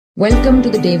Welcome to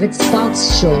the David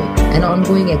Sparks Show, an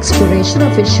ongoing exploration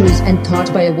of issues and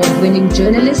thought by award-winning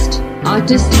journalist,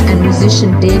 artist, and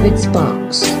musician David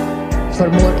Sparks. For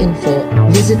more info,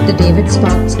 visit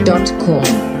thedavidsparks.com.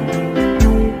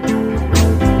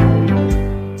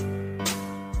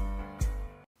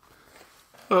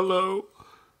 Hello,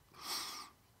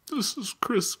 this is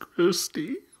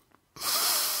Christie,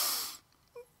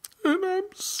 and I'm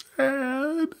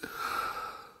sad.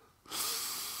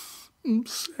 I'm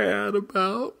sad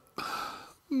about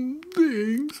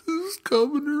things. This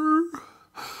governor,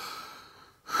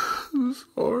 it's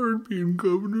hard being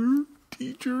governor.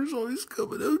 Teachers always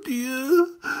coming, oh dear,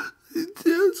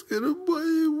 dad's gonna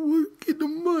get the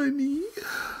money.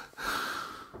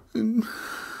 And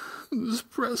this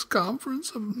press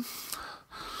conference, I'm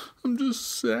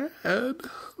just sad.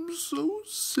 I'm so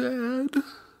sad.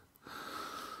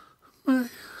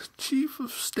 My chief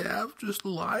of staff just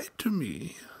lied to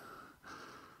me.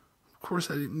 Of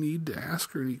course, I didn't need to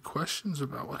ask her any questions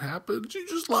about what happened. She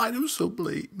just lied. It was so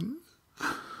blatant.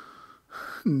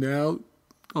 Now,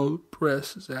 all the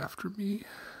press is after me.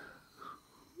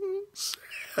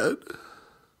 Sad.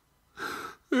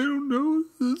 I don't know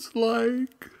what it's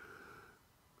like.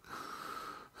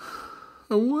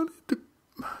 I wanted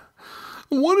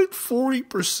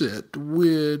 40% to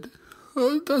win.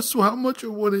 That's how much I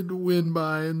wanted to win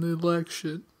by in the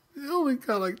election. I only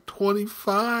got like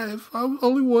 25. I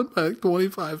only won by like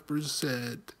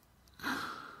 25%.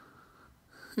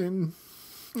 And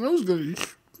I was going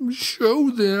to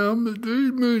show them that they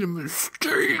made a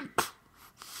mistake.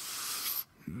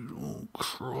 You don't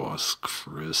cross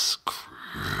Christie.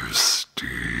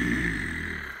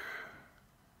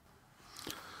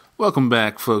 Welcome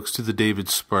back, folks, to the David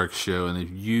Sparks Show. And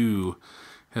if you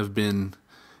have been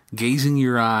gazing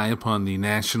your eye upon the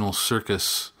national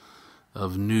circus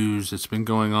of news that's been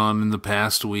going on in the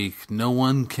past week, no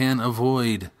one can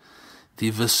avoid the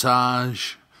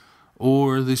visage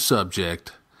or the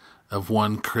subject of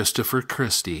one Christopher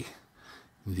Christie,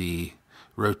 the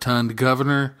rotund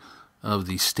governor of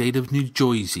the state of New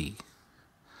Jersey.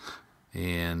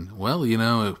 And, well, you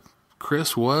know,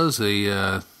 Chris was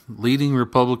a leading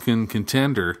Republican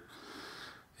contender,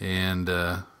 and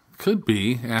could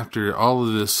be, after all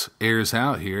of this airs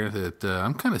out here, that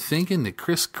I'm kind of thinking that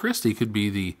Christie could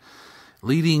be the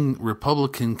leading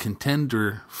Republican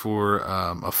contender for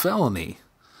a felony,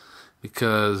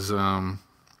 because I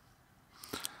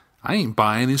ain't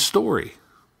buying his story.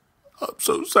 I'm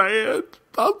so sad.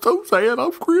 I'm Christie.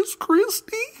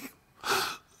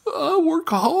 I work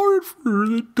hard for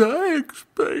the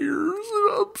taxpayers, and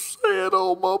I'm sad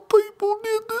all my people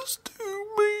did this to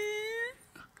me.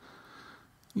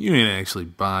 You ain't actually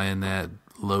buying that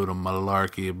load of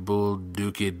malarkey, bull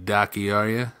dookie docky, are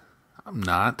you? I'm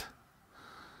not.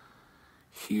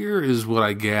 Here is what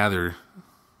I gather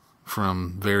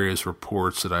from various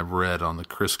reports that I've read on the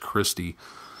Christie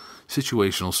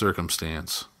situational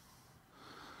circumstance.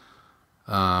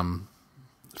 A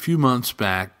few months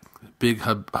back, big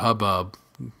hubbub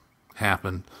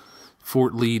happened.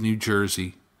 Fort Lee, New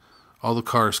Jersey. All the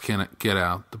cars can't get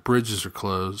out. The bridges are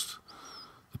closed.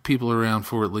 The people around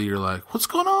Fort Lee are like, what's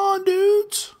going on,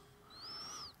 dudes?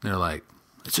 They're like,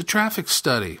 it's a traffic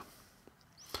study.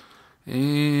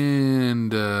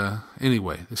 And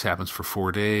anyway, this happens for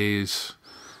 4 days.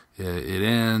 It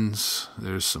ends.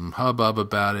 There's some hubbub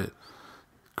about it.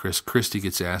 Christie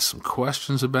gets asked some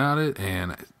questions about it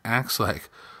and acts like,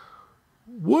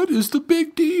 what is the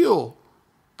big deal?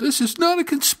 This is not a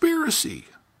conspiracy.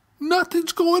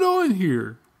 Nothing's going on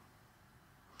here.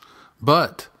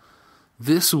 But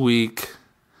this week,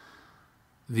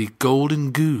 the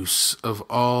golden goose of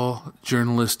all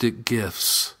journalistic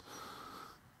gifts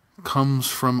comes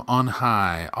from on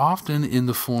high, often in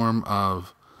the form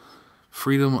of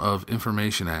Freedom of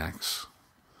Information Acts.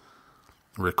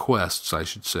 Requests, I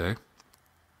should say.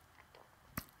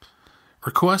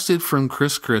 Requested from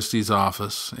Chris Christie's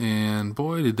office, and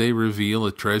boy, did they reveal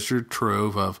a treasured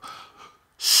trove of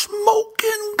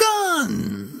smoking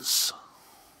guns.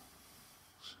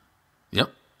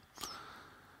 Yep.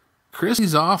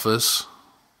 Christie's office,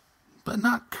 but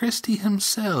not Christie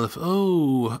himself.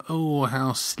 Oh,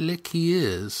 how slick he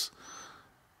is.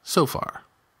 So far,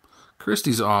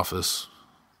 Christie's office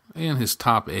and his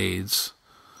top aides,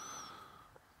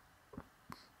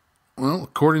 well,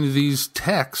 according to these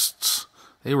texts,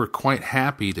 they were quite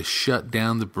happy to shut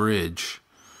down the bridge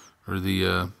or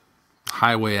the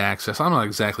highway access. I'm not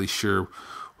exactly sure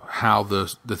how the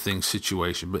thing's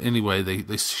situation, but anyway,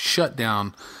 they shut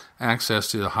down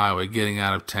access to the highway, getting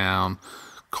out of town,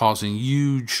 causing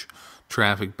huge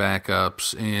traffic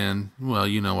backups, and, well,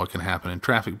 you know what can happen in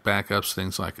traffic backups.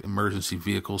 Things like emergency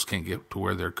vehicles can't get to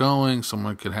where they're going.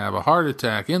 Someone could have a heart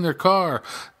attack in their car.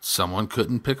 Someone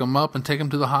couldn't pick them up and take them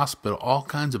to the hospital. All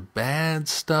kinds of bad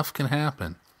stuff can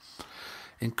happen.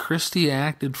 And Christie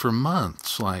acted for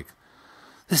months like,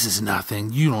 this is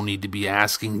nothing. You don't need to be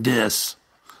asking this.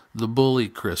 The bully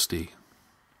Christie.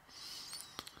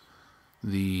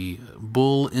 The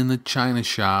bull in the china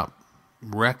shop,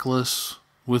 reckless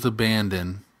with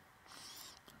abandon,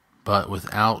 but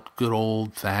without good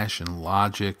old-fashioned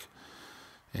logic.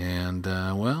 And,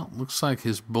 well, looks like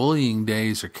his bullying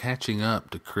days are catching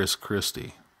up to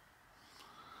Christie.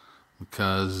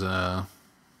 Because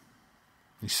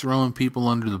he's throwing people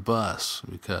under the bus,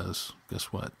 because guess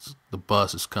what? The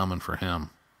bus is coming for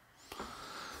him.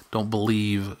 Don't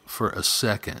believe for a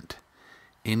second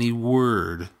any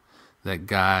word that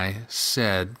guy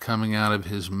said coming out of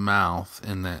his mouth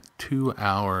in that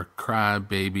 2-hour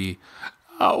Crybaby,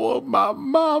 I want my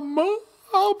mama,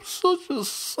 I'm such a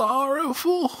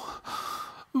sorrowful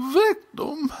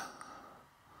victim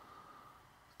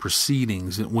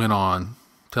proceedings that went on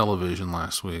television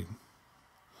last week.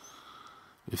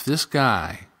 If this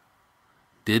guy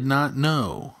did not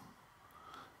know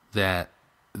that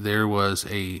there was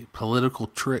a political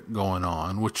trick going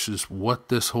on, which is what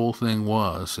this whole thing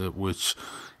was, which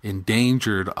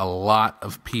endangered a lot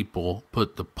of people,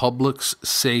 put the public's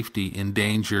safety in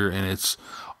danger, and it's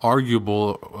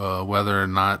arguable whether or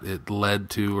not it led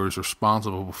to or is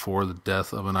responsible for the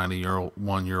death of a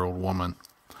 91-year-old woman.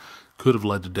 Could have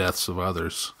led to deaths of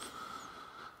others.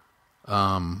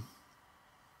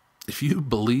 If you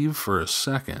believe for a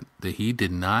second that he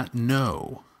did not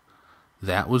know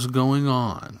that was going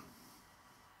on,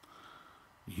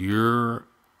 you're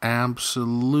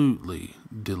absolutely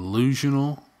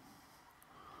delusional,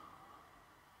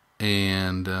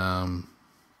 and,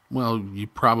 well, you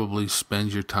probably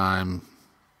spend your time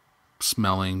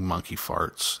smelling monkey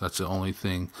farts. That's the only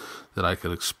thing that I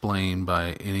could explain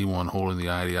by anyone holding the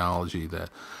ideology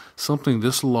that something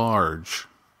this large,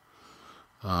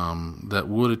 that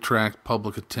would attract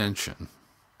public attention,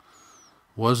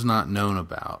 was not known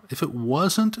about. If it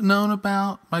wasn't known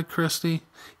about by Christie,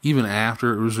 even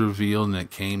after it was revealed and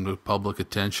it came to public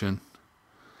attention,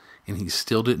 and he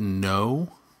still didn't know,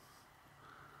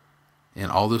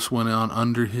 and all this went on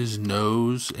under his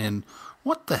nose, and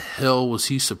what the hell was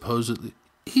he supposedly...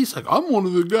 He's like, I'm one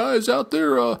of the guys out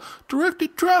there directing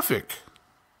traffic.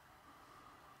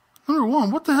 Number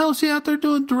one, what the hell is he out there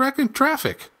doing directing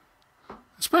traffic?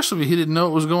 Especially if he didn't know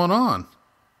what was going on.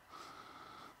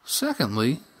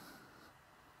 Secondly,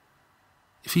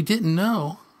 if he didn't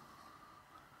know,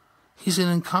 he's an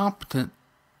incompetent,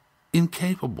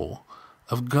 incapable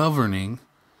of governing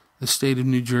the state of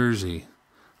New Jersey,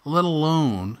 let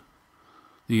alone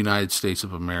the United States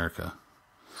of America.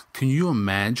 Can you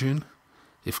imagine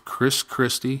if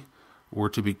Christie were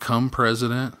to become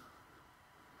president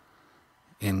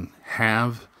and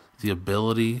have the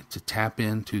ability to tap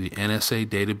into the NSA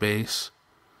database?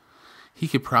 He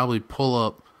could probably pull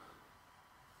up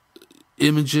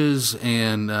images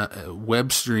and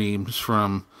web streams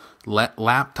from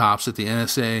laptops that the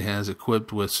NSA has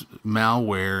equipped with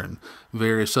malware and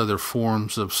various other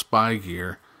forms of spy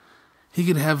gear. He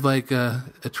could have like a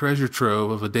treasure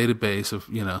trove of a database of,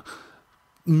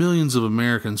 millions of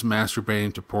Americans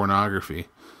masturbating to pornography,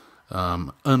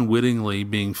 unwittingly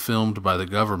being filmed by the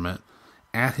government,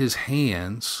 at his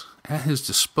hands, at his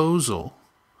disposal.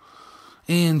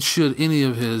 And should any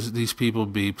of these people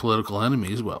be political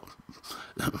enemies, well,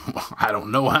 I don't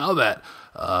know how that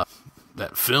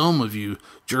film of you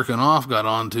jerking off got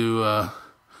onto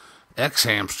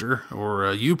X-Hamster or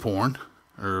YouPorn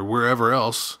or wherever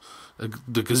else,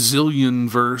 the gazillion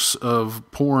verse of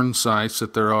porn sites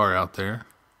that there are out there.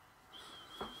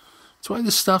 That's why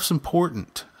this stuff's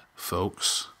important,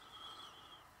 folks.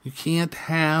 You can't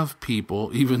have people,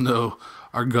 even though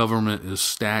our government is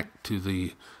stacked to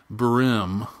the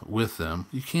brim with them,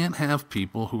 you can't have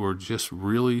people who are just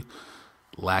really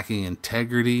lacking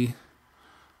integrity,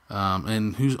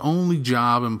 and whose only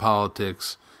job in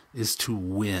politics is to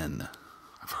win.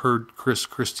 I've heard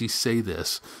Christie say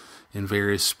this in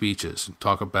various speeches and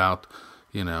talk about,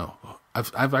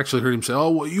 I've actually heard him say, oh,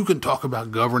 well, you can talk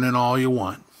about governing all you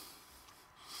want,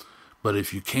 but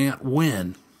if you can't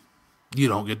win, you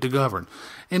don't get to govern.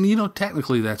 And,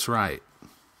 technically that's right.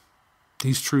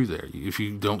 He's true there. If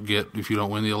you don't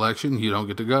win the election, you don't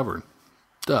get to govern.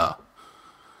 Duh.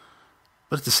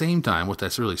 But at the same time, what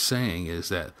that's really saying is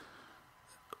that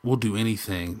we'll do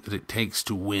anything that it takes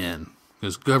to win,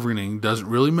 because governing doesn't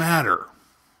really matter.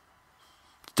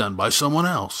 It's done by someone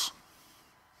else.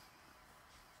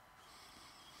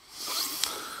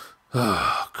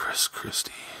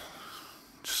 Christie.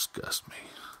 Disgust me.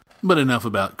 But enough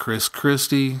about Chris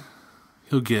Christie.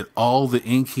 He'll get all the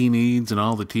ink he needs and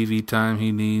all the TV time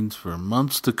he needs for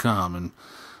months to come, and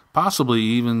possibly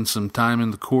even some time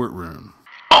in the courtroom.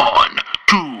 On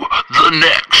to the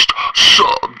next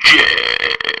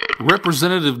subject.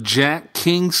 Representative Jack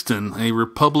Kingston, a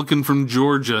Republican from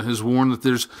Georgia, has warned that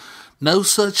there's no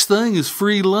such thing as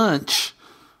free lunch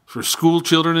for school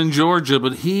children in Georgia,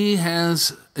 but he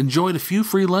has enjoyed a few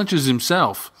free lunches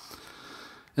himself.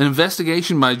 An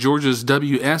investigation by Georgia's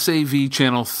WSAV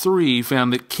Channel 3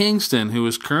 found that Kingston, who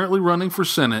is currently running for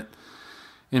Senate,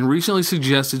 and recently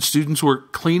suggested students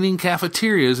work cleaning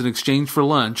cafeterias in exchange for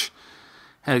lunch,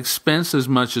 had expensed as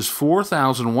much as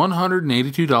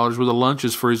 $4,182 worth of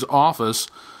lunches for his office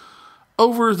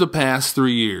over the past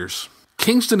 3 years.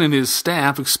 Kingston and his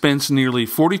staff expensed nearly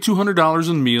 $4,200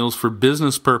 in meals for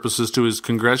business purposes to his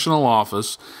congressional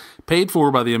office, paid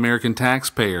for by the American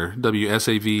taxpayer,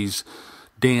 WSAV's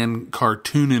Dan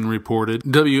Kartunin reported.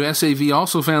 WSAV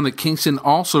also found that Kingston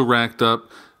also racked up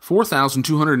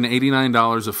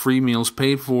 $4,289 of free meals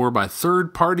paid for by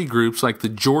third-party groups like the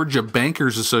Georgia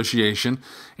Bankers Association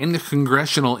and the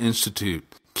Congressional Institute.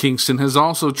 Kingston has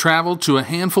also traveled to a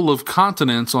handful of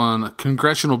continents on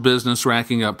congressional business,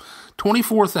 racking up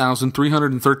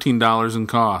 $24,313 in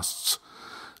costs.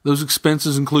 Those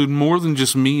expenses include more than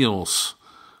just meals.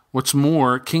 What's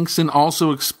more, Kingston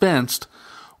also expensed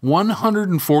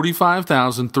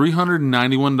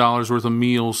 $145,391 worth of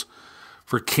meals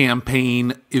for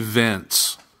campaign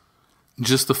events.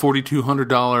 Just the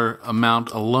 $4,200 amount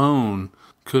alone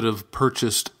could have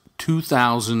purchased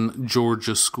 2,000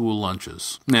 Georgia school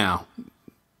lunches. Now,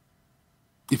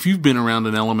 if you've been around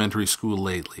an elementary school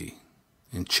lately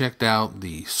and checked out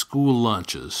the school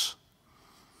lunches,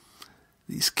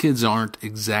 these kids aren't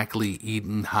exactly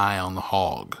eating high on the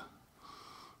hog.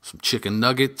 Some chicken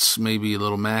nuggets, maybe a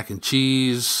little mac and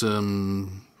cheese,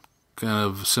 some kind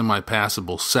of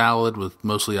semi-passable salad with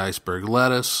mostly iceberg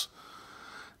lettuce.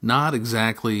 Not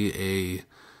exactly a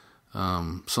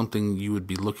something you would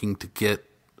be looking to get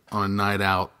on a night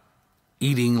out,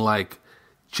 eating like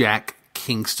Jack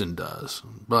Kingston does.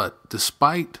 But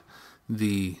despite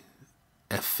the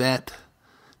effete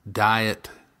diet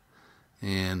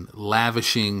and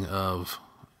lavishing of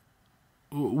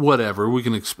whatever,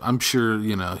 I'm sure,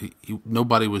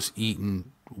 nobody was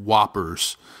eating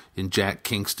Whoppers in Jack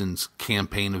Kingston's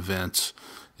campaign events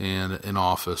and in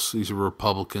office. These are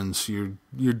Republicans.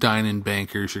 You're dining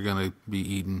bankers. You're going to be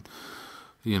eating,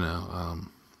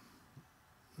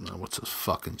 what's this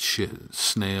fucking shit?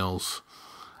 Snails.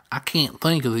 I can't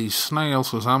think of these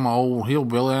snails because I'm an old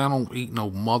hillbilly. I don't eat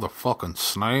no motherfucking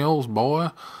snails,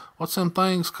 boy. What's them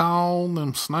things called?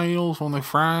 Them snails when they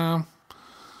fry them?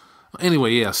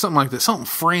 Anyway, yeah, something like that. Something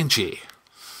Frenchy.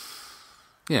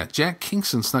 Yeah, Jack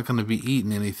Kingston's not going to be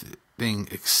eating anything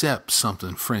except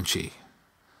something Frenchy.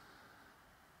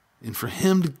 And for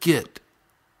him to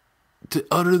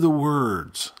utter the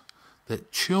words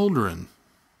that children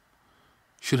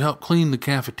should help clean the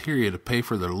cafeteria to pay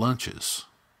for their lunches,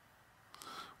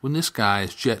 when this guy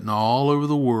is jetting all over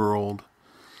the world,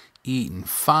 eating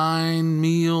fine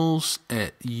meals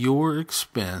at your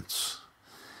expense,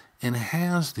 and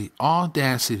has the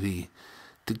audacity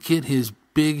to get his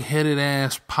big-headed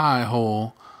ass pie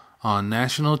hole on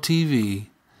national TV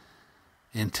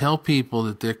and tell people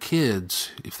that their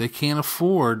kids, if they can't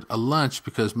afford a lunch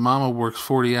because mama works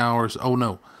 40 hours,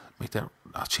 I'll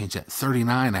change that,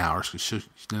 39 hours, because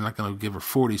they're not going to give her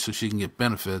 40 so she can get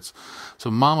benefits. So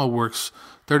mama works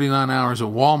 39 hours at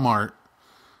Walmart,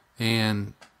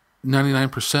 and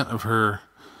 99% of her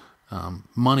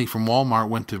money from Walmart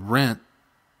went to rent,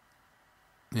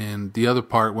 and the other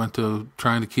part went to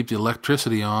trying to keep the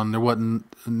electricity on. There wasn't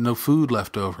no food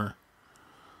left over.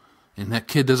 And that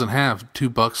kid doesn't have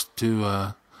 $2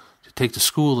 to take to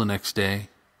school the next day.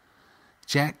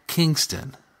 Jack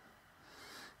Kingston,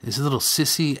 his little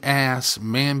sissy ass,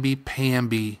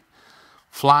 mamby-pamby,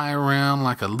 fly around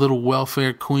like a little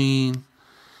welfare queen,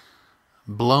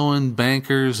 blowing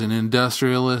bankers and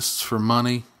industrialists for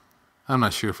money. I'm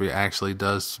not sure if he actually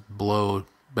does blow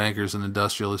bankers and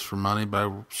industrialists for money, but I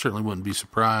certainly wouldn't be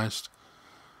surprised.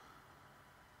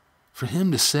 For him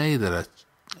to say that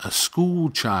a school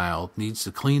child needs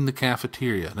to clean the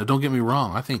cafeteria. Now, don't get me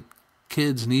wrong. I think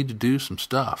kids need to do some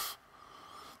stuff.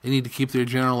 They need to keep their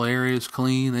general areas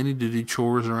clean. They need to do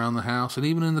chores around the house and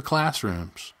even in the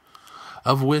classrooms,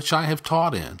 of which I have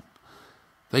taught in.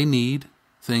 They need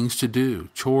things to do,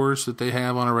 chores that they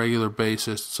have on a regular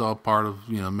basis. It's all part of,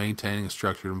 maintaining a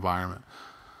structured environment.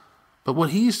 But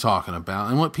what he's talking about,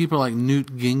 and what people like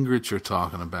Newt Gingrich are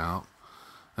talking about,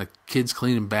 like kids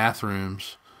cleaning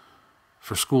bathrooms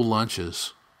for school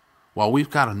lunches, while we've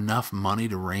got enough money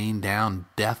to rain down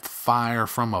death fire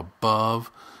from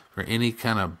above for any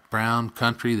kind of brown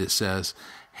country that says,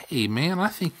 hey, man, I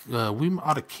think we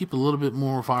ought to keep a little bit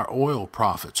more of our oil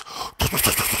profits.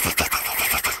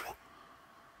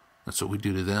 That's what we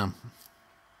do to them.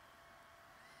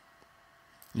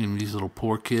 You know, these little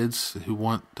poor kids who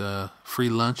want free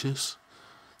lunches.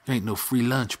 There ain't no free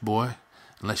lunch, boy,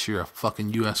 unless you're a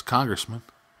fucking U.S. congressman.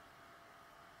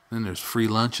 Then there's free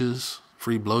lunches,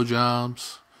 free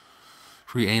blowjobs,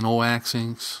 free anal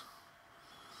waxings,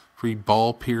 free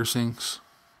ball piercings.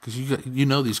 Because you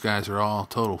know these guys are all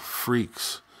total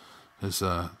freaks. Because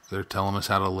they're telling us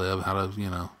how to live, how to, you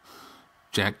know,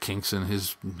 Jack Kingston,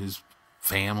 his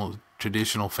family,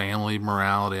 traditional family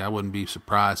morality. I wouldn't be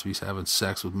surprised if he's having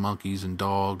sex with monkeys and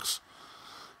dogs.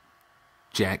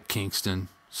 Jack Kingston,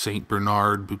 St.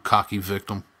 Bernard Bukkake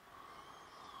victim.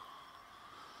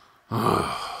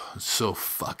 It's so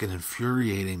fucking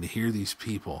infuriating to hear these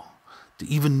people, to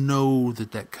even know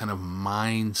that kind of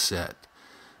mindset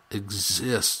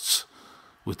exists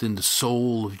within the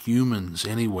soul of humans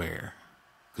anywhere.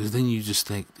 Because then you just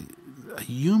think, a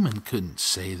human couldn't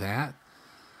say that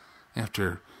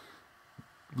after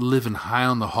living high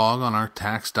on the hog on our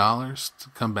tax dollars, to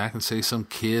come back and say some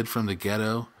kid from the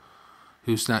ghetto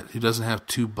who doesn't have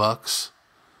 $2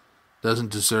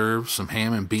 doesn't deserve some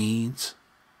ham and beans.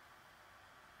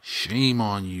 Shame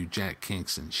on you, Jack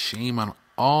Kingston. Shame on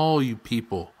all you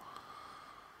people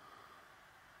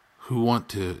who want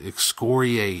to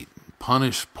excoriate,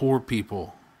 punish poor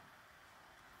people.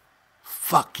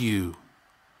 Fuck you.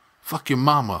 Fuck your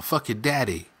mama. Fuck your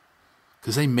daddy.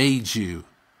 Because they made you.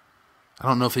 I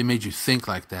don't know if they made you think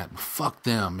like that, but fuck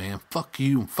them, man. Fuck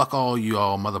you and fuck all you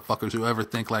all motherfuckers who ever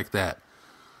think like that.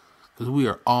 Because we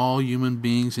are all human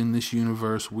beings in this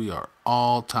universe. We are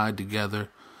all tied together.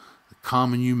 The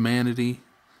common humanity.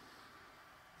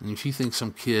 And if you think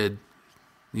some kid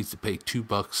needs to pay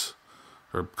 $2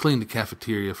 or clean the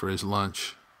cafeteria for his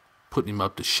lunch, putting him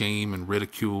up to shame and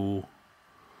ridicule,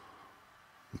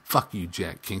 fuck you,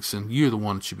 Jack Kingston. You're the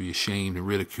one that should be ashamed and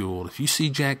ridiculed. If you see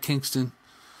Jack Kingston,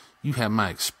 you have my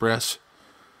express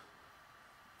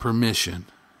permission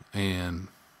and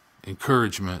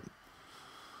encouragement.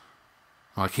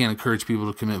 Well, I can't encourage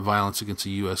people to commit violence against a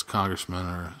U.S. congressman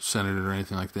or senator or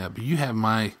anything like that, but you have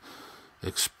my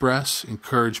express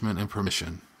encouragement and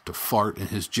permission to fart in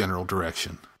his general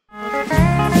direction.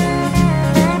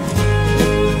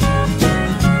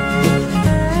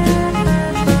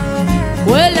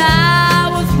 Well, I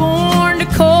was born a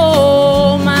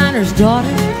coal miner's daughter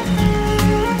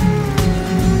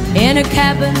in a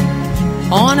cabin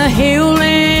on a hill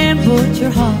in Butcher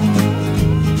Hollow.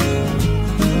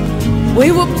 We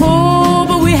were poor,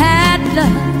 but we had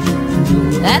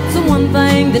love. That's the one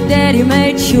thing that Daddy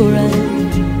made sure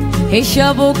of. He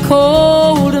shoveled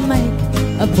coal to make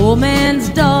a poor man's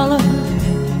dollar.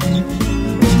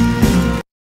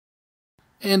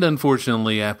 And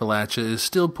unfortunately, Appalachia is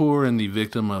still poor and the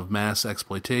victim of mass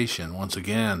exploitation once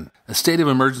again. A state of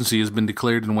emergency has been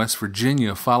declared in West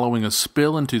Virginia following a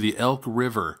spill into the Elk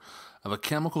River of a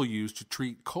chemical used to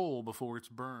treat coal before it's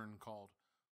burned called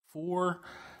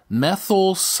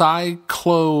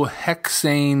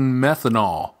 4-methylcyclohexane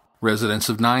methanol. Residents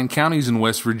of 9 counties in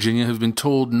West Virginia have been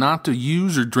told not to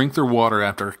use or drink their water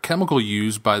after a chemical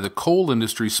used by the coal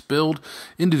industry spilled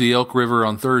into the Elk River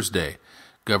on Thursday.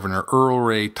 Governor Earl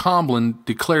Ray Tomblin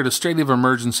declared a state of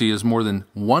emergency as more than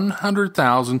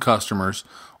 100,000 customers,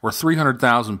 or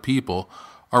 300,000 people,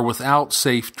 are without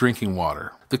safe drinking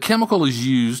water. The chemical is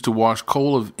used to wash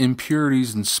coal of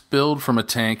impurities and spilled from a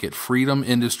tank at Freedom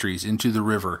Industries into the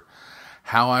river.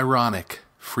 How ironic,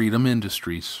 Freedom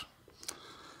Industries.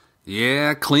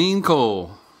 Yeah, clean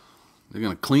coal. They're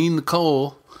going to clean the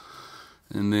coal,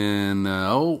 and then,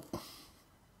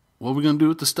 what are we going to do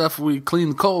with the stuff we clean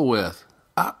the coal with?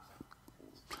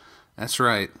 That's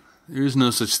right. There is no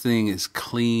such thing as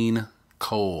clean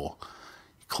coal.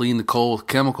 You clean the coal with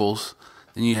chemicals,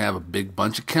 then you have a big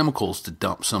bunch of chemicals to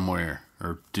dump somewhere,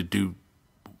 or to do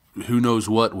who knows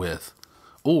what with,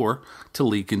 or to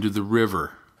leak into the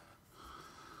river.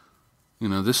 You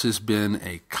know, this has been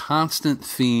a constant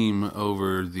theme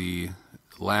over the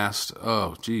last,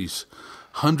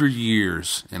 100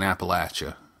 years in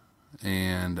Appalachia.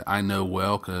 And I know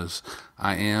well because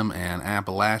I am an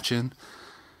Appalachian.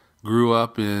 Grew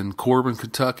up in Corbin,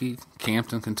 Kentucky,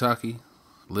 Campton, Kentucky.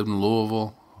 Lived in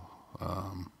Louisville.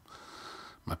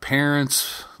 My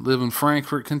parents live in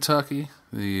Frankfort, Kentucky.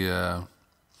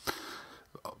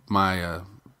 My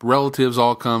relatives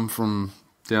all come from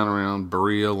down around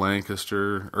Berea,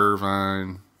 Lancaster,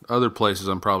 Irvine, other places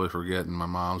I'm probably forgetting. My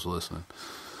mom's listening.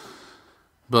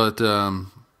 But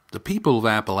the people of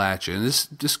Appalachia, and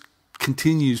this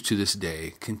continues to this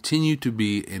day, continue to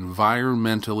be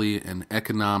environmentally and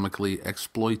economically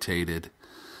exploited.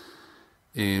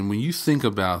 And when you think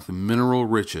about the mineral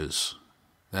riches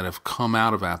that have come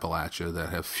out of Appalachia, that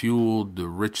have fueled the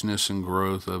richness and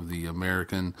growth of the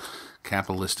American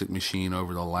capitalistic machine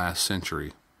over the last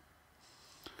century,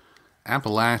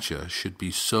 Appalachia should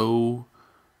be so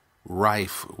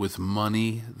rife with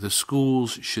money. The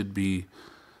schools should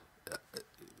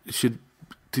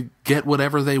to get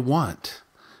whatever they want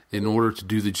in order to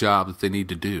do the job that they need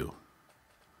to do.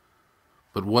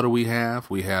 But what do we have?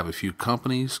 We have a few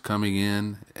companies coming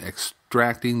in,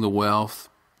 extracting the wealth,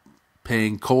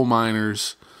 paying coal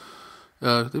miners.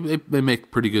 They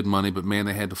make pretty good money, but man,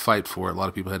 they had to fight for it. A lot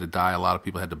of people had to die. A lot of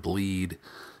people had to bleed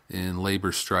in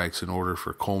labor strikes in order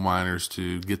for coal miners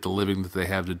to get the living that they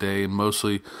have today. And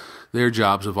mostly their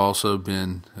jobs have also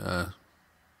been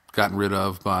gotten rid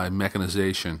of by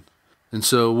mechanization. And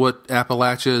so what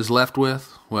Appalachia is left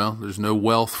with? Well, there's no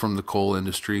wealth from the coal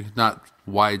industry, not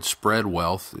widespread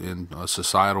wealth in a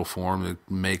societal form that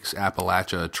makes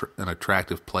Appalachia an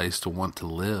attractive place to want to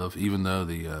live, even though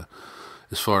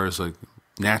as far as like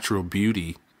natural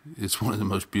beauty, it's one of the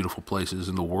most beautiful places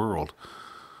in the world.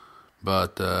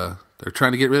 But they're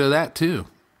trying to get rid of that too.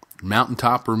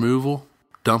 Mountaintop removal,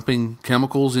 dumping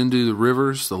chemicals into the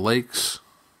rivers, the lakes,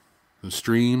 and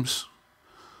streams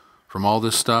from all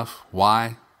this stuff.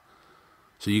 Why?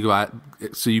 So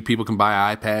you people can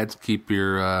buy iPads, keep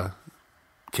your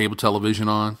cable television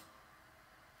on.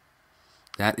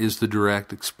 That is the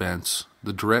direct expense,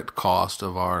 the direct cost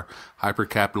of our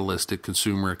hyper-capitalistic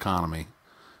consumer economy,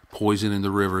 poisoning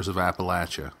the rivers of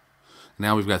Appalachia.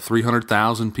 Now we've got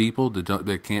 300,000 people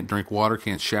that can't drink water,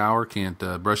 can't shower, can't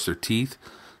brush their teeth.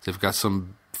 They've got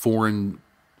some foreign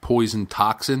poison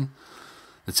toxin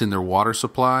that's in their water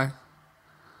supply.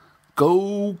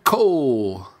 Go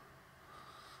coal.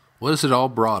 What has it all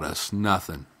brought us?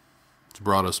 Nothing. It's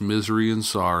brought us misery and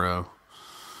sorrow.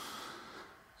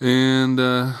 And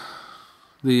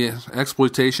the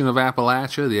exploitation of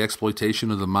Appalachia, the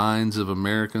exploitation of the minds of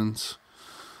Americans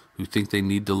who think they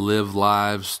need to live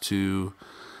lives to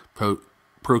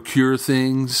procure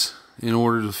things in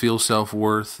order to feel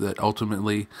self-worth, that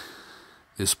ultimately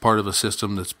is part of a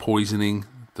system that's poisoning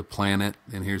the planet.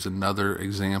 And here's another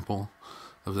example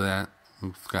of that.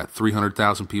 We've got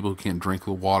 300,000 people who can't drink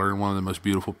the water in one of the most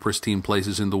beautiful, pristine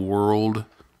places in the world.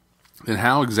 And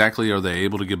how exactly are they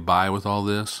able to get by with all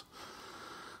this?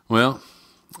 Well,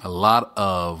 a lot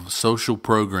of social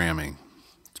programming.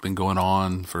 It's been going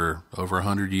on for over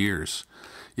 100 years.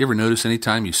 You ever notice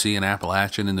anytime you see an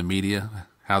Appalachian in the media,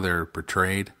 how they're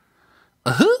portrayed?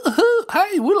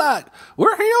 Hey, we're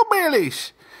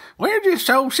hillbillies. We're just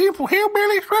so simple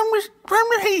hillbillies from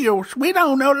the hills. We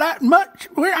don't know that much.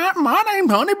 My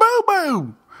name's Honey Boo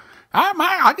Boo.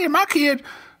 I give my kids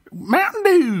Mountain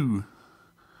Dew.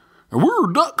 And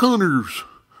we're duck hunters.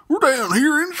 We're down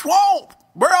here in the swamp.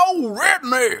 We're old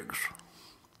rednecks.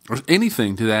 Or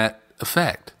anything to that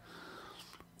effect.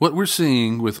 What we're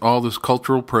seeing with all this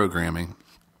cultural programming,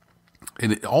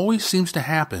 and it always seems to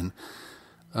happen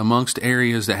amongst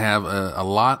areas that have a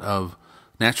lot of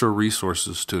natural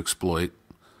resources to exploit,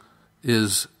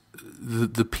 is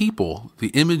the people, the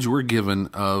image we're given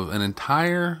of an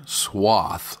entire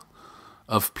swath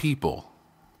of people,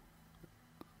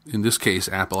 in this case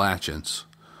Appalachians.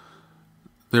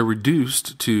 They're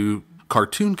reduced to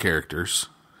cartoon characters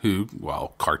who,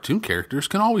 well, cartoon characters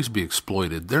can always be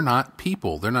exploited. They're not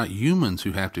people. They're not humans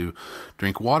who have to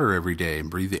drink water every day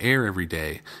and breathe the air every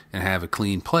day and have a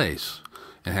clean place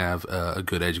and have a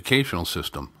good educational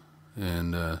system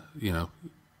and,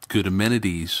 good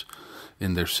amenities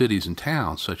in their cities and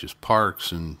towns, such as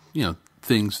parks and,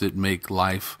 things that make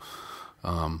life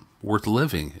worth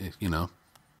living,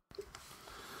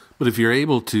 But if you're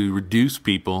able to reduce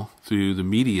people through the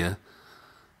media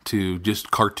to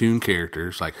just cartoon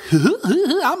characters like,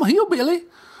 I'm a hillbilly,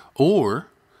 or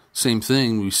same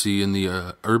thing we see in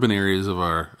the urban areas of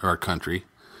our country,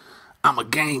 I'm a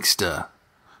gangsta.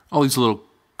 All these little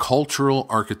cultural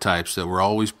archetypes that we're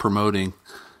always promoting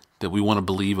that we want to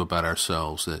believe about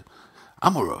ourselves, that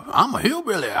I'm a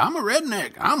hillbilly, I'm a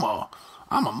redneck,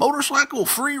 I'm a motorcycle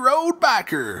free road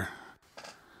biker.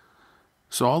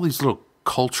 So all these little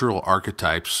cultural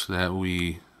archetypes that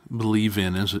we believe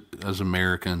in as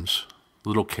Americans,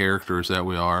 little characters that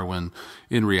we are, when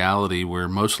in reality we're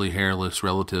mostly hairless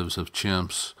relatives of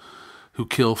chimps who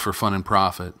kill for fun and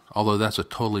profit, although that's a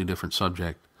totally different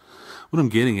subject. What I'm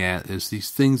getting at is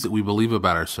these things that we believe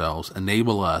about ourselves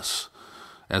enable us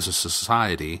as a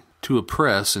society to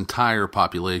oppress entire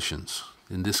populations,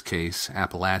 in this case,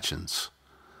 Appalachians.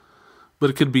 But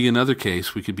it could be another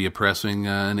case. We could be oppressing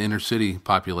an inner city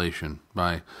population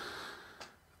by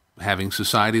having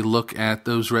society look at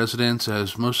those residents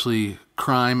as mostly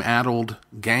crime-addled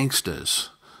gangsters,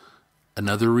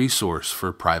 another resource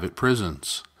for private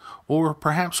prisons. Or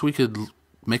perhaps we could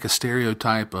make a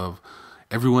stereotype of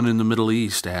everyone in the Middle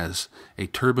East as a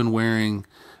turban-wearing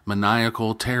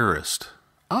maniacal terrorist.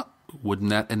 Wouldn't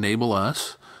that enable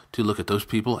us to look at those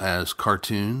people as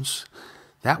cartoons?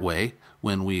 That way,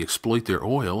 when we exploit their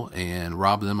oil and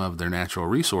rob them of their natural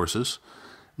resources,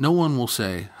 no one will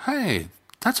say, hey,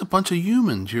 that's a bunch of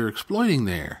humans you're exploiting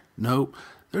there. No,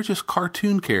 they're just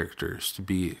cartoon characters to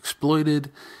be exploited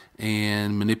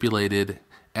and manipulated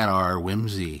at our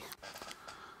whimsy.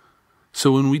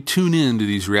 So when we tune in to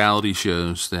these reality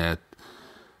shows that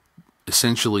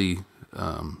essentially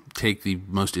take the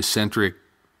most eccentric,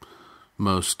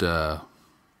 most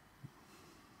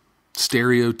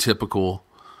stereotypical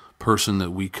person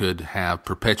that we could have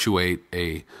perpetuate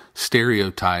a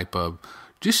stereotype of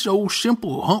just old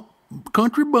simple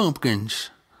country bumpkins.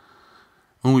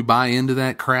 When we buy into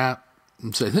that crap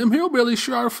and say, them hillbillies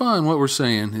sure are fun, what we're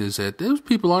saying is that those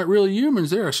people aren't really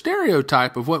humans. They're a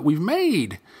stereotype of what we've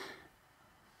made.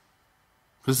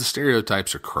 Because the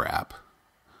stereotypes are crap.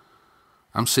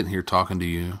 I'm sitting here talking to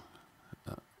you.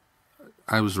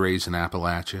 I was raised in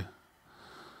Appalachia.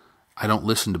 I don't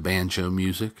listen to banjo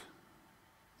music.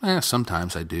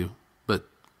 Sometimes I do, but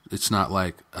it's not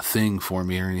like a thing for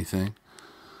me or anything.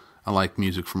 I like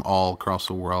music from all across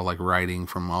the world. I like writing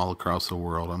from all across the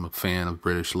world. I'm a fan of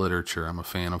British literature. I'm a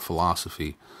fan of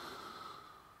philosophy.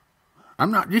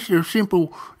 I'm not just a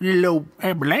simple little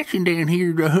Appalachian down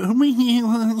here.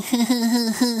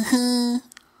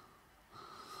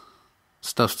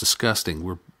 Stuff's disgusting.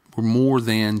 We're more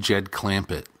than Jed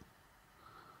Clampett.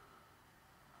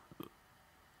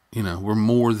 You know, we're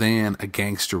more than a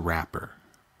gangster rapper.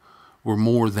 We're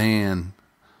more than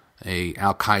a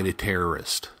Al-Qaeda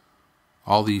terrorist.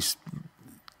 All these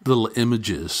little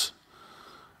images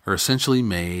are essentially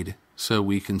made so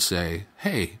we can say,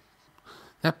 hey,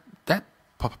 that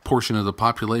portion of the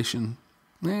population,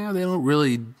 they don't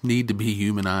really need to be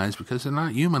humanized because they're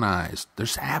not humanized. They're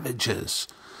savages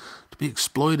to be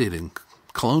exploited and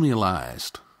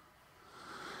colonialized.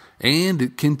 And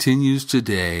it continues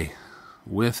today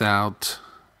without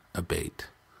abate.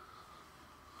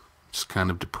 It's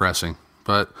kind of depressing,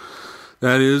 but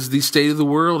that is the state of the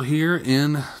world here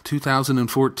in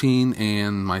 2014,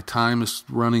 and my time is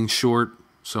running short,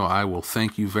 so I will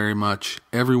thank you very much,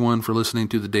 everyone, for listening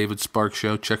to The David Sparks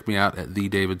Show. Check me out at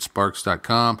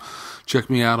thedavidsparks.com. Check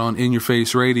me out on In Your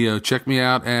Face Radio. Check me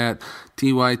out at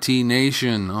TYT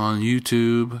Nation on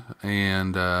YouTube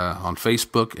and on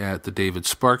Facebook at The David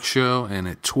Sparks Show, and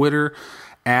at Twitter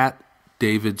at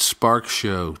David Sparks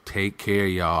Show. Take care,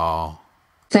 y'all.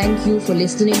 Thank you for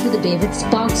listening to The David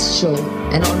Sparks Show,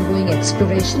 an ongoing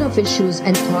exploration of issues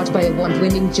and thought by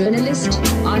award-winning journalist,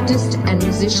 artist, and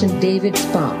musician David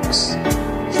Sparks.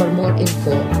 For more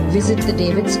info, visit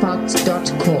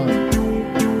thedavidsparks.com.